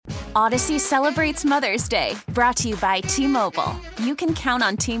Odyssey celebrates Mother's Day, brought to you by T-Mobile. You can count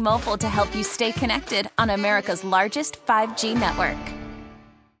on T-Mobile to help you stay connected on America's largest 5G network.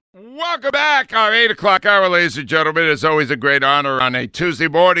 Welcome back. Our 8 o'clock hour, ladies and gentlemen. It's always a great honor on a Tuesday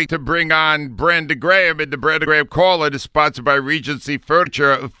morning to bring on Brandon Graham. And the Brandon Graham Call-In is sponsored by Regency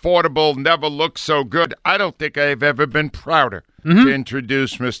Furniture. Affordable, never looked so good. I don't think I've ever been prouder to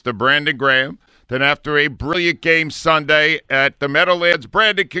introduce Mr. Brandon Graham. Then after a brilliant game Sunday at the Meadowlands,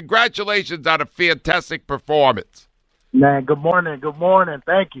 Brandon, congratulations on a fantastic performance. Man, good morning. Good morning.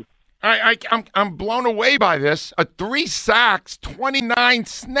 Thank you. I'm blown away by this. 3 sacks, 29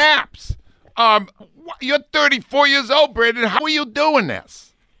 snaps. You're 34 years old, Brandon. How are you doing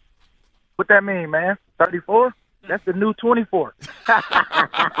this? What that mean, man? 34? That's the new 24.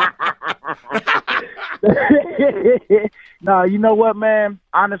 No, you know what, man?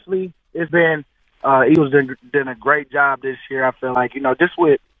 Honestly, it's been Eagles done a great job this year. I feel like, just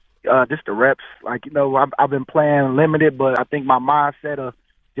with just the reps. Like, I've been playing limited, but I think my mindset of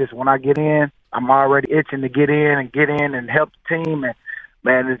just when I get in, I'm already itching to get in and help the team. And,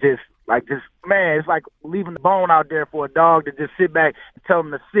 man, it's like leaving the bone out there for a dog to just sit back and tell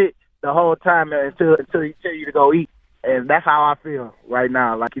him to sit the whole time until he tell you to go eat. And that's how I feel right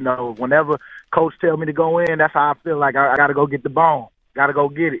now. Like, whenever coach tell me to go in, that's how I feel like I got to go get the bone. Got to go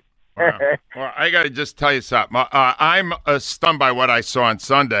get it. Wow. Well, I got to just tell you something. I'm stunned by what I saw on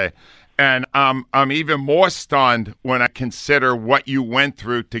Sunday, and I'm even more stunned when I consider what you went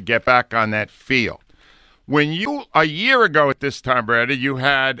through to get back on that field. When a year ago at this time, Brandon, you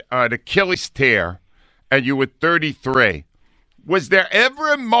had an Achilles tear, and you were 33. Was there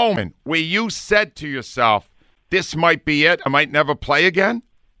ever a moment where you said to yourself, this might be it, I might never play again?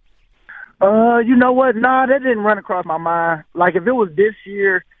 You know what? Nah, that didn't run across my mind. Like, if it was this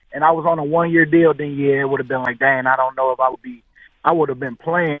year and I was on a 1-year deal, then yeah, it would have been like, dang, I don't know if I would have been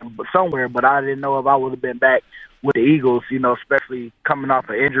playing somewhere, but I didn't know if I would have been back with the Eagles, especially coming off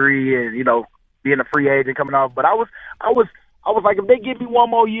an injury and, being a free agent coming off. But I was like, if they give me one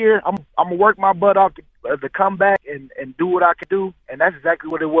more year, I'm gonna work my butt off to come back and do what I could do. And that's exactly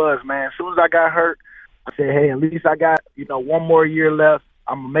what it was, man. As soon as I got hurt, I said, hey, at least I got, one more year left.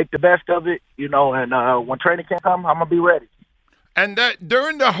 I'm going to make the best of it, and when training camp comes, I'm going to be ready. And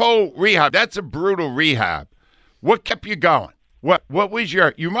during the whole rehab, that's a brutal rehab. What kept you going? What was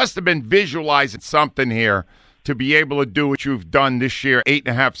you must have been visualizing something here to be able to do what you've done this year,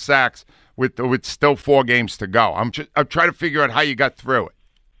 8.5 sacks with still 4 games to go. I'm trying to figure out how you got through it.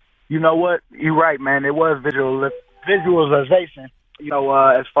 You know what? You're right, man. It was visualization.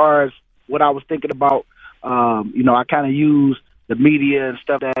 As far as what I was thinking about, I kind of used the media and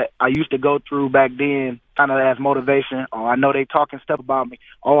stuff that I used to go through back then kind of as motivation. Oh, I know they talking stuff about me.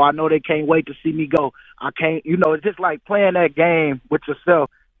 Oh, I know they can't wait to see me go. I can't, it's just like playing that game with yourself.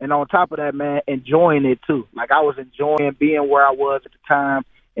 And on top of that, man, enjoying it too. Like, I was enjoying being where I was at the time,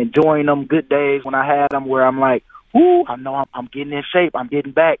 enjoying them good days when I had them where I'm like, ooh, I know I'm getting in shape. I'm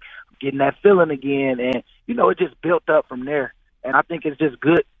getting back. I'm getting that feeling again. And, it just built up from there. And I think it's just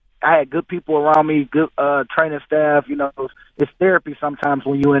good. I had good people around me, good training staff. It's therapy sometimes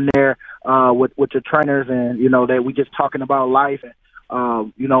when you're in there with your trainers, and that we just talking about life, and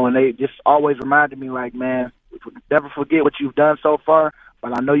and they just always reminded me, like, man, never forget what you've done so far.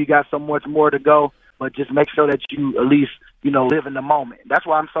 But I know you got so much more to go. But just make sure that you at least live in the moment. That's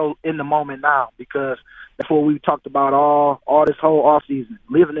why I'm so in the moment now, because that's what we talked about all this whole off season,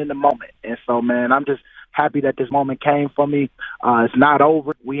 living in the moment. And so, man, I'm just happy that this moment came for me. It's not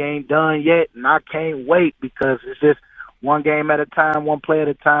over. We ain't done yet, and I can't wait, because it's just one game at a time, one play at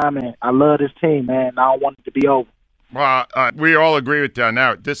a time, and I love this team, man. I don't want it to be over. Well, we all agree with that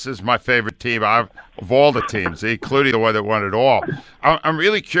now. This is my favorite team of all the teams, including the one that won it all. I'm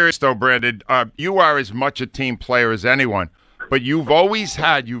really curious, though, Brandon. You are as much a team player as anyone, but you've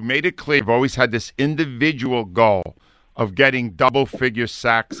made it clear, you've always had this individual goal of getting double-figure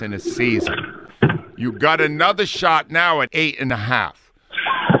sacks in a season. You got another shot now at 8.5.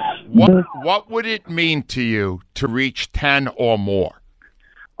 What would it mean to you to reach 10 or more?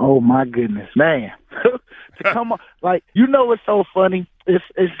 Oh my goodness, man! To come on, like, it's so funny.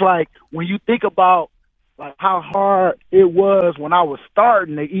 It's like when you think about like how hard it was when I was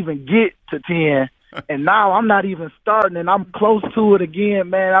starting to even get to 10, and now I'm not even starting, and I'm close to it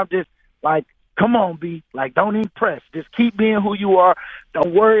again, man. I'm just like, come on, B. Like, don't even press. Just keep being who you are.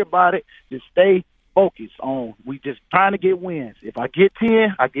 Don't worry about it. Just stay focused on. We just trying to get wins. If I get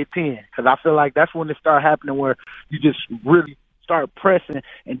 10, I get 10. Because I feel like that's when it start happening, where you just really start pressing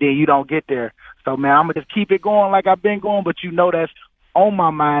and then you don't get there. So, man, I'm going to just keep it going like I've been going, but that's on my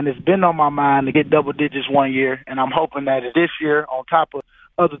mind. It's been on my mind to get double digits one year, and I'm hoping that this year, on top of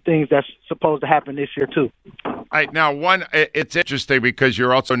other things that's supposed to happen this year too. All right, now, it's interesting because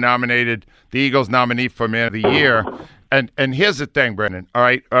you're also nominated, the Eagles nominee for Man of the Year. And here's the thing, Brendan, all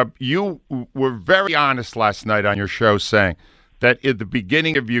right? You were very honest last night on your show saying that at the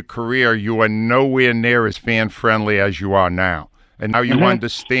beginning of your career, you were nowhere near as fan-friendly as you are now. And now you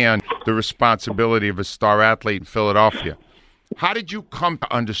understand the responsibility of a star athlete in Philadelphia. How did you come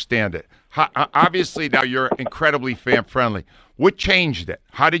to understand it? Obviously, now you're incredibly fan-friendly. What changed it?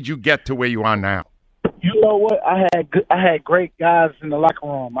 How did you get to where you are now? You know what? I had great guys in the locker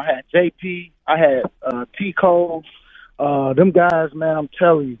room. I had JP. I had T. Cole. Them guys, man, I'm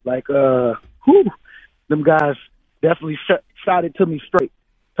telling you, like, them guys definitely shot it to me straight.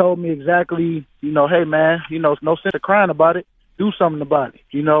 Told me exactly, hey, man, no sense of crying about it. Do something about it,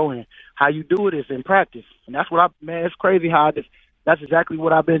 and how you do it is in practice. And that's what it's crazy how that's exactly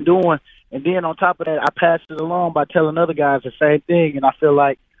what I've been doing. And then on top of that, I passed it along by telling other guys the same thing. And I feel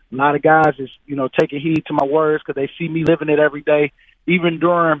like a lot of guys is, taking heed to my words because they see me living it every day. Even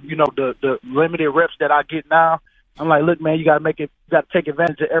during, the limited reps that I get now, I'm like, look, man, you got to take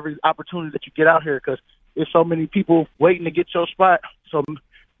advantage of every opportunity that you get out here because there's so many people waiting to get your spot. So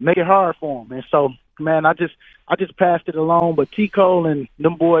make it hard for them. And so, man, I just passed it along. But T. Cole and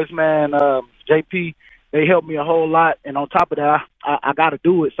them boys, man, JP, they helped me a whole lot. And on top of that, I got to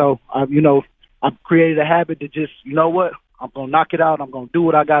do it. So, I've created a habit to just, you know what, I'm going to knock it out. I'm going to do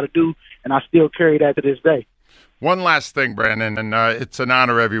what I got to do. And I still carry that to this day. One last thing, Brandon, and it's an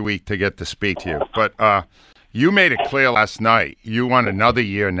honor every week to get to speak to you. But you made it clear last night you want another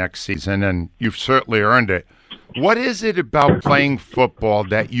year next season, and you've certainly earned it. What is it about playing football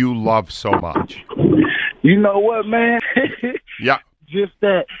that you love so much? You know what, man? Yeah. Just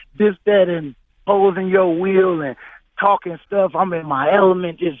that and posing your wheel and talking stuff. I'm in my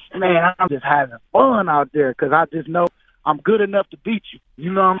element. I'm just having fun out there because I just know I'm good enough to beat you.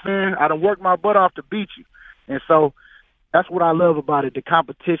 You know what I'm saying? I done worked my butt off to beat you. And so that's what I love about it, the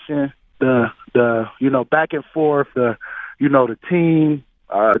competition, the back and forth, the team,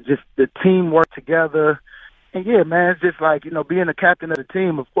 just the teamwork together. And, yeah, man, it's just like, being a captain of the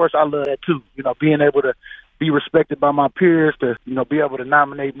team, of course, I love that too. Being able to be respected by my peers, to, be able to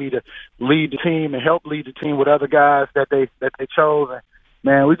nominate me to lead the team and help lead the team with other guys that they chose.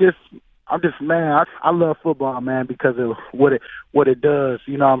 And, man, I love football, man, because of what it does,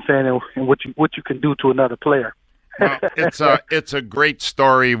 you know what I'm saying, and what you can do to another player. Well, it's a great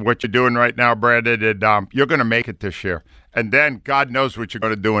story what you're doing right now, Brandon, and you're going to make it this year. And then God knows what you're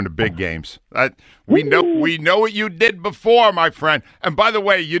going to do in the big games. We know what you did before, my friend. And by the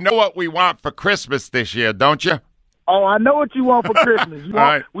way, you know what we want for Christmas this year, don't you? Oh, I know what you want for Christmas.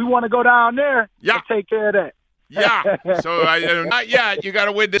 We want to go down there and take care of that. Yeah. So not yet. You got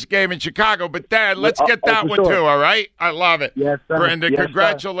to win this game in Chicago, but Dad, let's get that one too. All right. I love it. Yes, sir. Brandon, yes,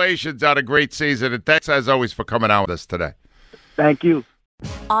 congratulations on a great season, and thanks as always for coming out with us today. Thank you.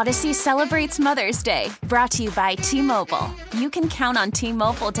 Odyssey celebrates Mother's Day, brought to you by T-Mobile. You can count on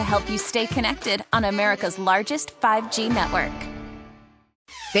T-Mobile to help you stay connected on America's largest 5G network.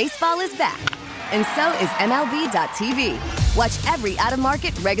 Baseball is back, and so is MLB.tv. Watch every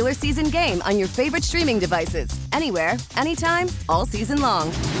out-of-market regular season game on your favorite streaming devices, anywhere, anytime, all season long.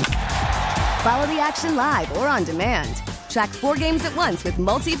 Follow the action live or on demand. Track 4 games at once with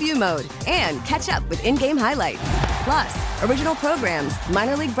multi-view mode and catch up with in-game highlights. Plus, original programs,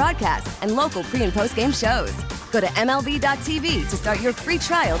 minor league broadcasts, and local pre- and post-game shows. Go to MLB.tv to start your free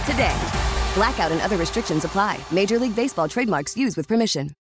trial today. Blackout and other restrictions apply. Major League Baseball trademarks used with permission.